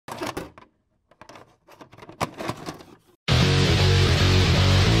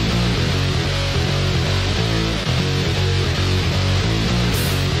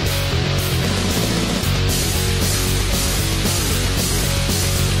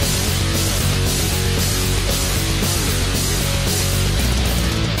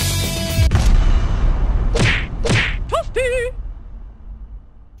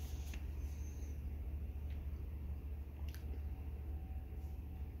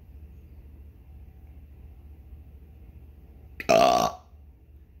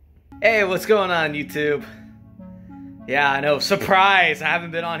Hey, what's going on, YouTube? Yeah, I know, surprise! I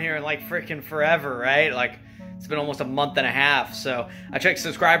haven't been on here in like freaking forever, right? Like, it's been almost a month and a half. So, I checked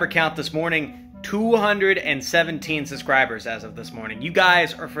subscriber count this morning, 217 subscribers as of this morning. You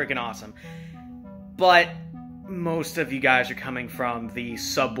guys are freaking awesome. But most of you guys are coming from the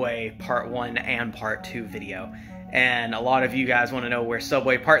Subway Part 1 and Part 2 video. And a lot of you guys want to know where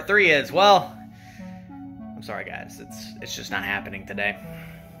Subway Part 3 is. Well, I'm sorry guys, it's just not happening today.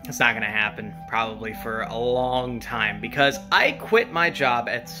 It's not going to happen probably for a long time because I quit my job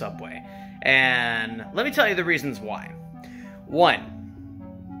at Subway. And let me tell you the reasons why.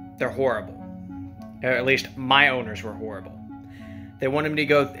 One, they're horrible. Or at least my owners were horrible. They wanted me to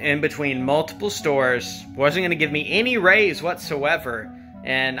go in between multiple stores, wasn't going to give me any raise whatsoever,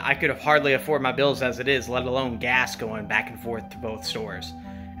 and I could hardly afford my bills as it is, let alone gas going back and forth to both stores.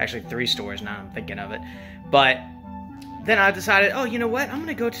 Actually, 3 stores now I'm thinking of it. But then I decided, oh, you know what? I'm going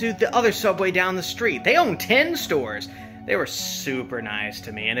to go to the other Subway down the street. They own 10 stores. They were super nice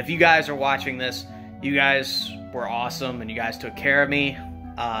to me. And if you guys are watching this, you guys were awesome and you guys took care of me.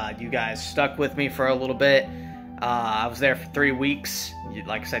 You guys stuck with me for a little bit. I was there for 3 weeks.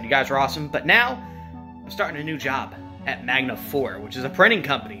 Like I said, you guys were awesome. But now, I'm starting a new job at Magna 4, which is a printing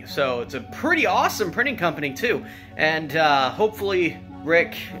company. So it's a pretty awesome printing company too. And hopefully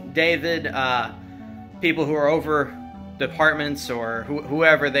Rick, David, people who are over departments or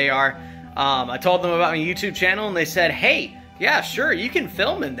whoever they are, I told them about my YouTube channel and they said, hey, yeah, sure, you can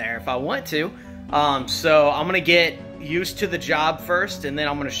film in there if I want to. So I'm gonna get used to the job first and then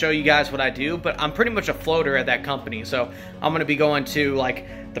I'm gonna show you guys what I do. But I'm pretty much a floater at that company, so I'm gonna be going to like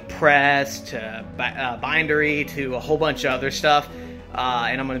the press, to bindery, to a whole bunch of other stuff,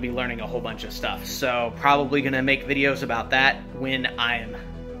 and I'm gonna be learning a whole bunch of stuff. So probably gonna make videos about that when I'm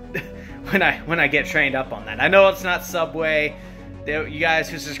when I get trained up on that. I know it's not Subway. You guys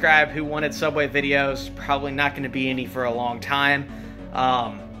who subscribe who wanted Subway videos, probably not going to be any for a long time.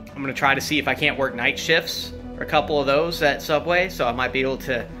 I'm going to try to see if I can't work night shifts or a couple of those at Subway, so I might be able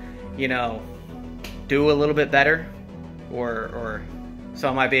to, you know, do a little bit better, or so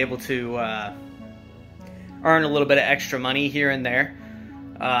I might be able to earn a little bit of extra money here and there,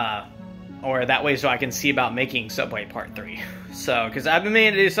 or that way so I can see about making Subway Part 3. So, because I've been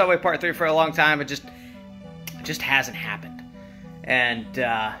meaning to do Subway Part 3 for a long time, it just hasn't happened. And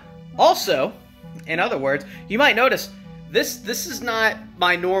also, in other words, you might notice this is not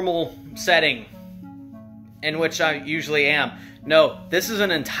my normal setting in which I usually am. No, this is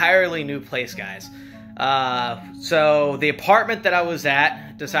an entirely new place, guys. So the apartment that I was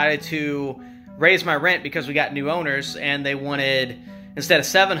at decided to raise my rent because we got new owners, and they wanted, instead of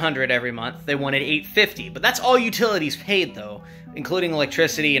 $700 every month, they wanted $850. But that's all utilities paid, though, including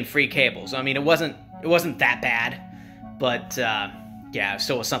electricity and free cables. I mean, it wasn't that bad, but yeah, it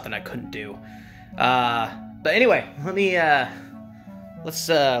still was something I couldn't do. But anyway, let me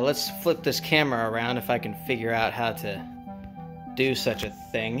let's flip this camera around if I can figure out how to do such a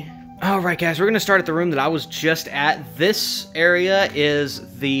thing. All right, guys, we're gonna start at the room that I was just at. This area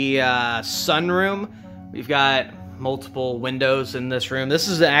is the sunroom. We've got multiple windows in this room. This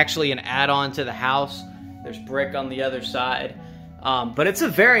is actually an add-on to the house. There's brick on the other side. But it's a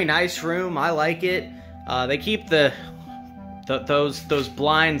very nice room. I like it. They keep those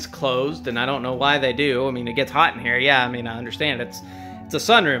blinds closed, and I don't know why they do. I mean, it gets hot in here. Yeah, I mean, I understand. It's a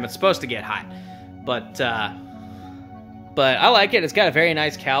sunroom. It's supposed to get hot. But I like it. It's got a very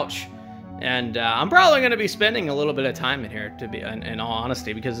nice couch. And I'm probably going to be spending a little bit of time in here, to be in all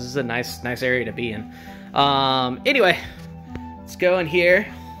honesty, because this is a nice area to be in. Anyway, let's go in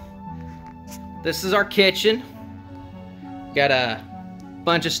here. This is our kitchen. Got a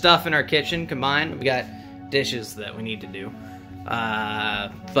bunch of stuff in our kitchen combined. We got dishes that we need to do.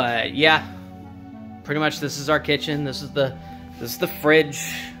 But yeah, pretty much this is our kitchen. This is the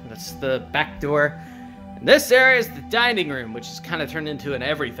fridge. That's the back door. And this area is the dining room, which is kind of turned into an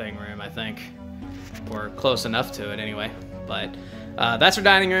everything room, I think, or close enough to it anyway. But that's our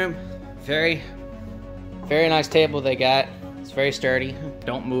dining room. Very nice table they got. It's very sturdy.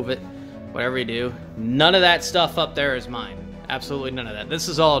 Don't move it. Whatever you do. None of that stuff up there is mine. Absolutely none of that. This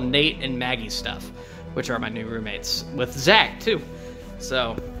is all Nate and Maggie's stuff, which are my new roommates, with Zach too.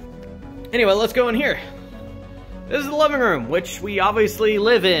 So anyway, let's go in here. This is the living room, which we obviously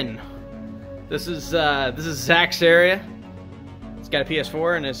live in. This is Zach's area. He's got a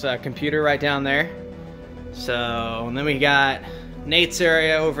PS4 and his computer right down there. So, and then we got Nate's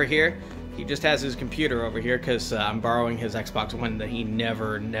area over here. He just has his computer over here because I'm borrowing his Xbox One that he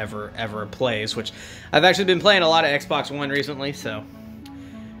never, ever plays, which I've actually been playing a lot of Xbox One recently, so.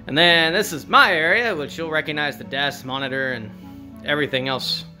 And And then this is my area, which you'll recognize the desk, monitor, and everything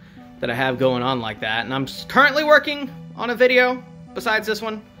else that I have going on like that. And I'm currently working on a video besides this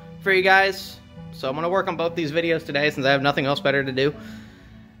one for you guys. So I'm going to work on both these videos today since I have nothing else better to do.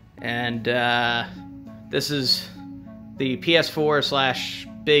 And this is the PS4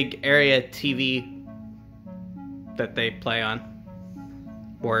 / big area TV that they play on.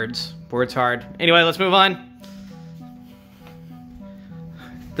 Words hard. Anyway, let's move on.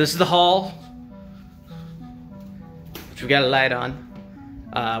 This is the hall, which we got a light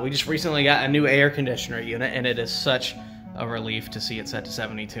on. We just recently got a new air conditioner unit, and it is such a relief to see it set to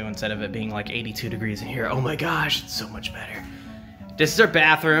 72 instead of it being like 82 degrees in here. Oh my gosh, it's so much better. This is our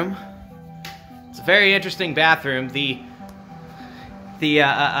bathroom. It's a very interesting bathroom. The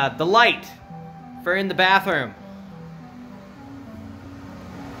light for in the bathroom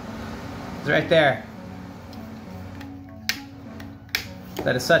is right there.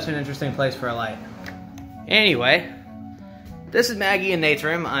 That is such an interesting place for a light. Anyway, this is Maggie and Nate's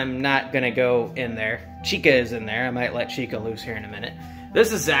room. I'm not gonna go in there. Chica is in there. I might let Chica loose here in a minute.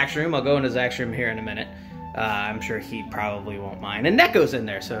 This is Zach's room. I'll go into Zach's room here in a minute. I'm sure he probably won't mind. And Neko's in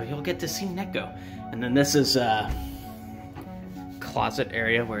there, so you'll get to see Neko. And then this is closet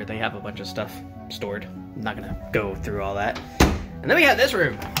area where they have a bunch of stuff stored. I'm not gonna go through all that. And then we have this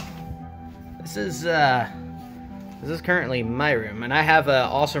room. This is currently my room, and I have an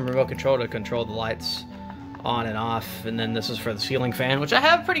awesome remote control to control the lights on and off. And then this is for the ceiling fan, which I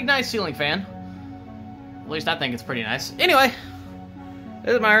have a pretty nice ceiling fan. At least I think it's pretty nice. Anyway,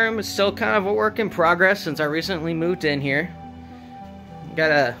 this is my room. It's still kind of a work in progress since I recently moved in here. Got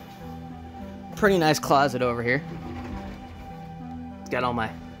a pretty nice closet over here. It's got all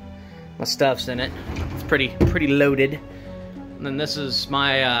my stuffs in it. It's pretty loaded. And then this is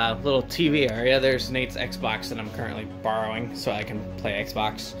my little TV area. There's Nate's Xbox that I'm currently borrowing so I can play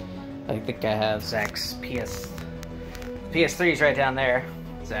Xbox. I think I have Zach's PS3's right down there.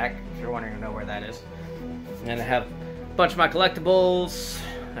 Zach, if you're wondering where that is. And I have a bunch of my collectibles.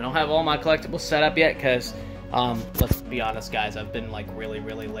 I don't have all my collectibles set up yet because, let's be honest guys, I've been like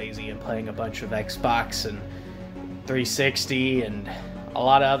really lazy and playing a bunch of Xbox and 360 and a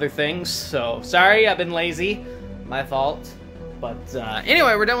lot of other things. So, sorry, I've been lazy. My fault. But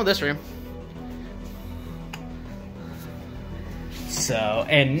anyway, we're done with this room. So,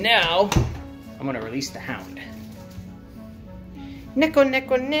 and now, I'm gonna release the hound. Neko,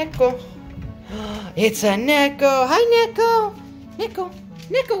 Neko, Neko. It's a Neko. Hi, Neko. Neko,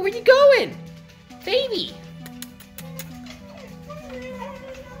 Neko, where you going? Baby.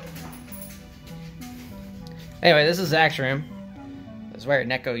 Anyway, this is Zach's room. This is where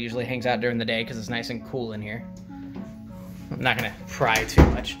Neko usually hangs out during the day because it's nice and cool in here. I'm not gonna pry too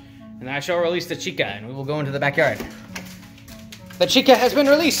much. And I shall release the Chica, and we will go into the backyard. The Chica has been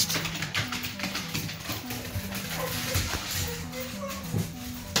released!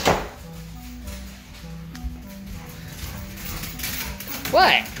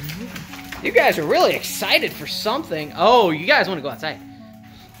 What? You guys are really excited for something. Oh, you guys want to go outside?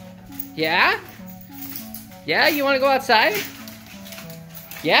 Yeah? Yeah, you want to go outside?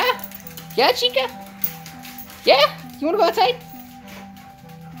 Yeah? Yeah, Chica? Yeah? You want to go outside?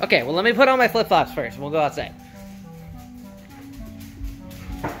 Okay, well, let me put on my flip-flops first. We'll go outside.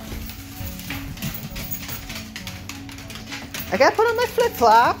 I gotta put on my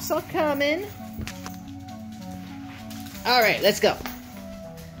flip-flops. I'm coming. Alright, let's go.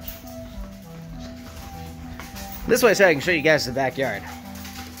 This way so I can show you guys the backyard.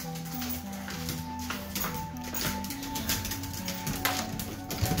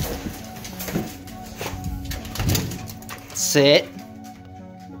 Sit.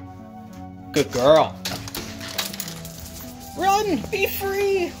 Good girl. Run! Be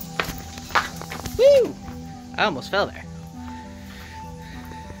free! Woo! I almost fell there.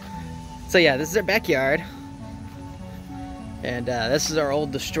 So yeah, this is our backyard. And this is our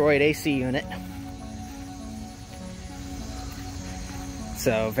old destroyed AC unit.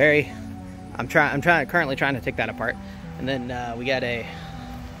 So I'm currently trying to take that apart. And then we got a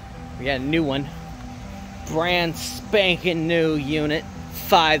new one. Brand spanking new unit,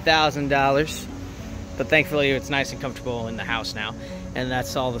 $5,000. But thankfully it's nice and comfortable in the house now. And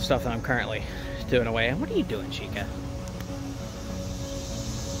that's all the stuff that I'm currently doing away. What are you doing, Chica?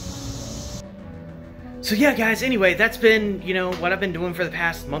 So yeah, guys, anyway, that's been, what I've been doing for the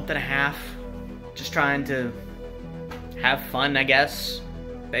past month and a half. Just trying to have fun, I guess,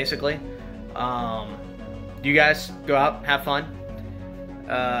 basically. You guys go out, have fun.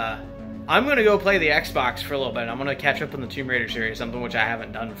 I'm gonna go play the Xbox for a little bit. I'm gonna catch up on the Tomb Raider series, something which I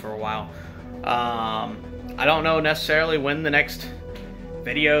haven't done for a while. I don't know necessarily when the next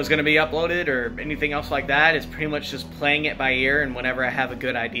video is going to be uploaded or anything else like that. It's pretty much just playing it by ear and whenever I have a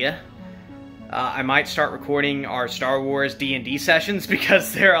good idea. I might start recording our Star Wars D&D sessions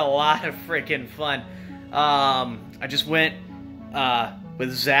because they're a lot of freaking fun. I just went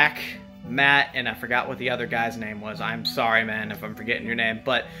with Zach, Matt, and I forgot what the other guy's name was. I'm sorry, man, if I'm forgetting your name.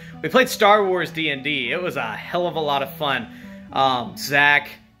 But we played Star Wars D&D. It was a hell of a lot of fun. Zach,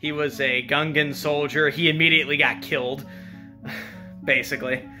 he was a Gungan soldier. He immediately got killed,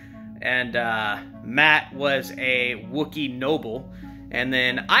 basically. And Matt was a Wookiee noble. And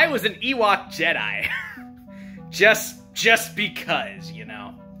then I was an Ewok Jedi. just because, you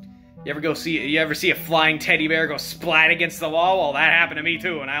know. You ever see a flying teddy bear go splat against the wall? Well, that happened to me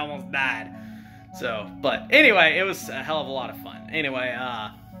too, and I almost died. So, but anyway, it was a hell of a lot of fun. Anyway,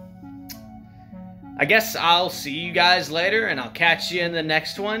 I guess I'll see you guys later, and I'll catch you in the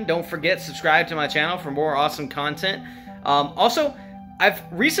next one. Don't forget, subscribe to my channel for more awesome content. Also, I've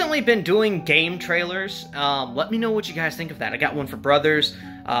recently been doing game trailers. Let me know what you guys think of that. I got one for Brothers,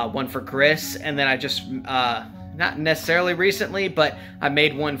 one for Gris, and then I just, not necessarily recently, but I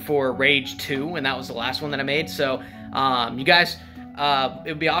made one for Rage 2, and that was the last one that I made. So, you guys, it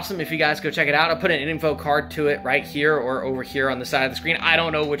would be awesome if you guys go check it out. I'll put an info card to it right here or over here on the side of the screen. I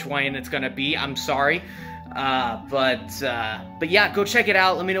don't know which one it's going to be. I'm sorry. But yeah, go check it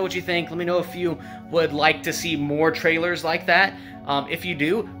out. Let me know what you think. Let me know if you would like to see more trailers like that. If you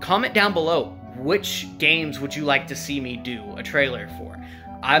do, comment down below which games would you like to see me do a trailer for.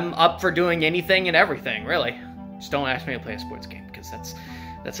 I'm up for doing anything and everything, really. Just don't ask me to play a sports game, because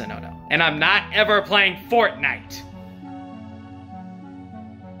that's a no-no. And I'm not ever playing Fortnite.